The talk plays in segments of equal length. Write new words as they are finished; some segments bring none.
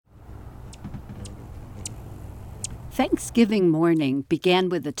Thanksgiving morning began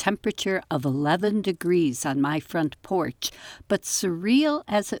with a temperature of 11 degrees on my front porch, but surreal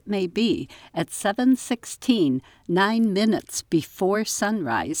as it may be, at 7:16, 9 minutes before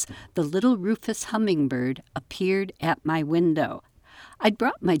sunrise, the little Rufous hummingbird appeared at my window. I'd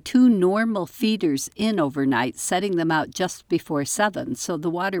brought my two normal feeders in overnight, setting them out just before 7, so the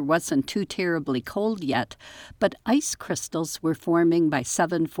water wasn't too terribly cold yet, but ice crystals were forming by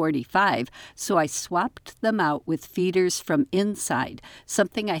 7:45, so I swapped them out with feeders from inside,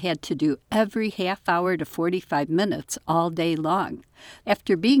 something I had to do every half hour to 45 minutes all day long.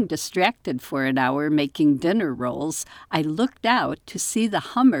 After being distracted for an hour making dinner rolls, I looked out to see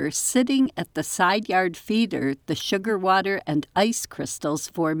the hummer sitting at the side yard feeder, the sugar water and ice crystals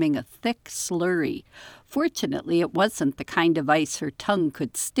forming a thick slurry. Fortunately, it wasn't the kind of ice her tongue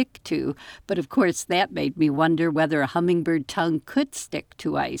could stick to, but of course that made me wonder whether a hummingbird tongue could stick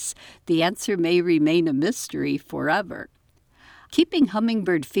to ice. The answer may remain a mystery forever. Keeping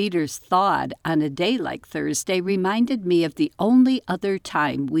hummingbird feeders thawed on a day like Thursday reminded me of the only other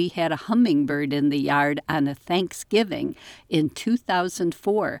time we had a hummingbird in the yard on a Thanksgiving in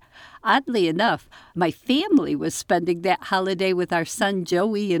 2004. Oddly enough, my family was spending that holiday with our son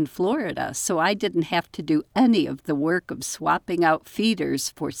Joey in Florida, so I didn't have to do any of the work of swapping out feeders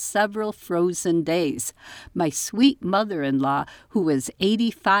for several frozen days. My sweet mother-in-law, who was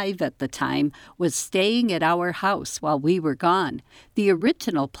 85 at the time, was staying at our house while we were gone. The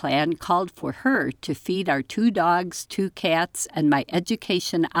original plan called for her to feed our 2 dogs, 2 cats, and my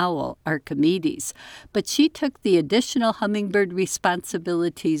education owl, Archimedes, but she took the additional hummingbird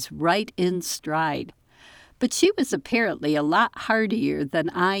responsibilities right in stride. But she was apparently a lot hardier than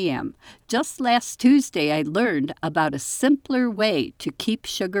I am. Just last Tuesday, I learned about a simpler way to keep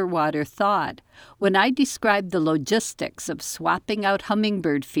sugar water thawed. When I described the logistics of swapping out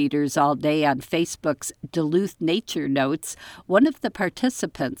hummingbird feeders all day on Facebook's Duluth Nature Notes, one of the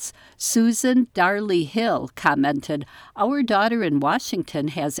participants, Susan Darley Hill, commented, "Our daughter in Washington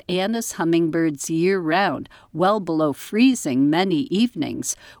has Anna's hummingbirds year-round, well below freezing many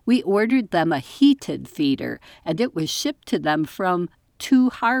evenings. We ordered them a heated feeder, and it was shipped to them from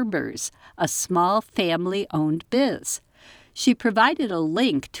Two Harbors, a small family-owned biz." She provided a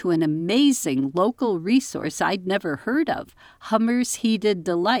link to an amazing local resource I'd never heard of, Hummer's Heated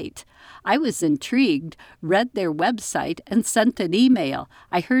Delight. I was intrigued, read their website, and sent an email.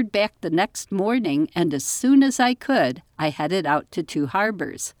 I heard back the next morning, and as soon as I could, I headed out to Two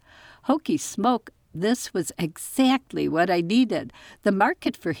Harbors. Hokey smoke, this was exactly what I needed. The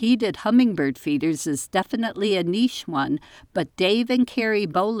market for heated hummingbird feeders is definitely a niche one, but Dave and Carrie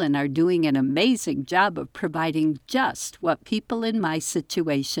Bolin are doing an amazing job of providing just what people in my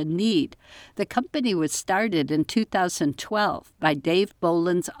situation need. The company was started in 2012 by Dave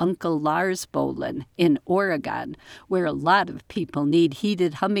Bolin's uncle Lars Bolin in Oregon, where a lot of people need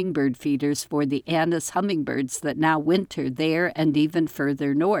heated hummingbird feeders for the Anna's hummingbirds that now winter there and even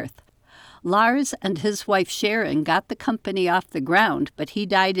further north. Lars and his wife Sharon got the company off the ground, but he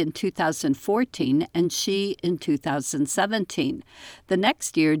died in 2014 and she in 2017. The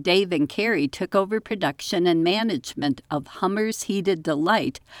next year, Dave and Carrie took over production and management of Hummer's Heated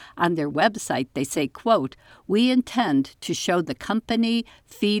Delight. On their website, they say, quote, "We intend to show the company,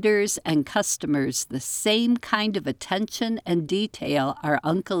 feeders, and customers the same kind of attention and detail our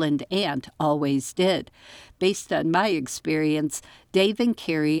uncle and aunt always did. Based on my experience, Dave and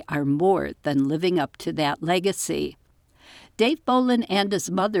Carrie are more than living up to that legacy." Dave Bolin and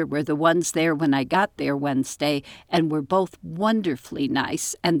his mother were the ones there when I got there Wednesday, and were both wonderfully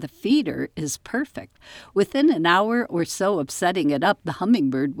nice, and the feeder is perfect. Within an hour or so of setting it up, the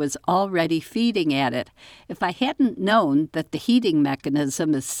hummingbird was already feeding at it. If I hadn't known that the heating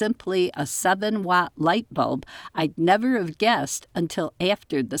mechanism is simply a 7-watt light bulb, I'd never have guessed until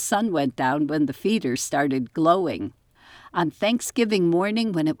after the sun went down when the feeder started glowing. On Thanksgiving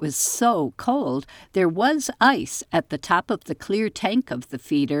morning, when it was so cold, there was ice at the top of the clear tank of the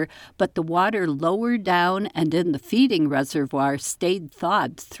feeder, but the water lower down and in the feeding reservoir stayed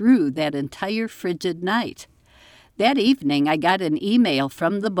thawed through that entire frigid night. That evening, I got an email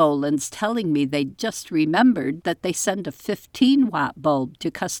from the Bolins telling me they just remembered that they send a 15-watt bulb to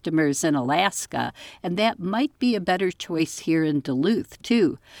customers in Alaska, and that might be a better choice here in Duluth,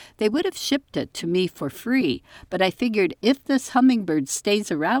 too. They would have shipped it to me for free, but I figured if this hummingbird stays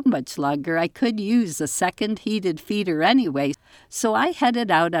around much longer, I could use a second heated feeder anyway, so I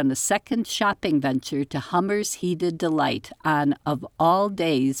headed out on a second shopping venture to Hummer's Heated Delight on, of all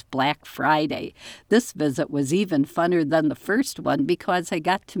days, Black Friday. This visit was even funner than the first one because I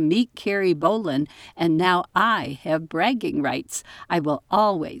got to meet Carrie Boland, and now I have bragging rights. I will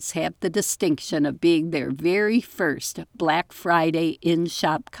always have the distinction of being their very first Black Friday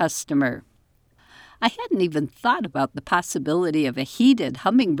in-shop customer. I hadn't even thought about the possibility of a heated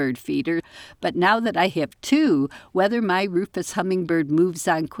hummingbird feeder, but now that I have two, whether my Rufous hummingbird moves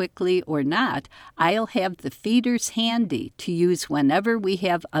on quickly or not, I'll have the feeders handy to use whenever we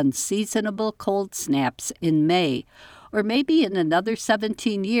have unseasonable cold snaps in May. Or maybe in another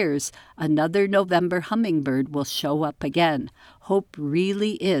 17 years, another November hummingbird will show up again. Hope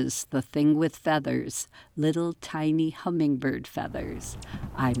really is the thing with feathers, little tiny hummingbird feathers.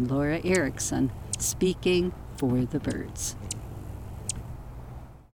 I'm Laura Erickson, speaking for the birds.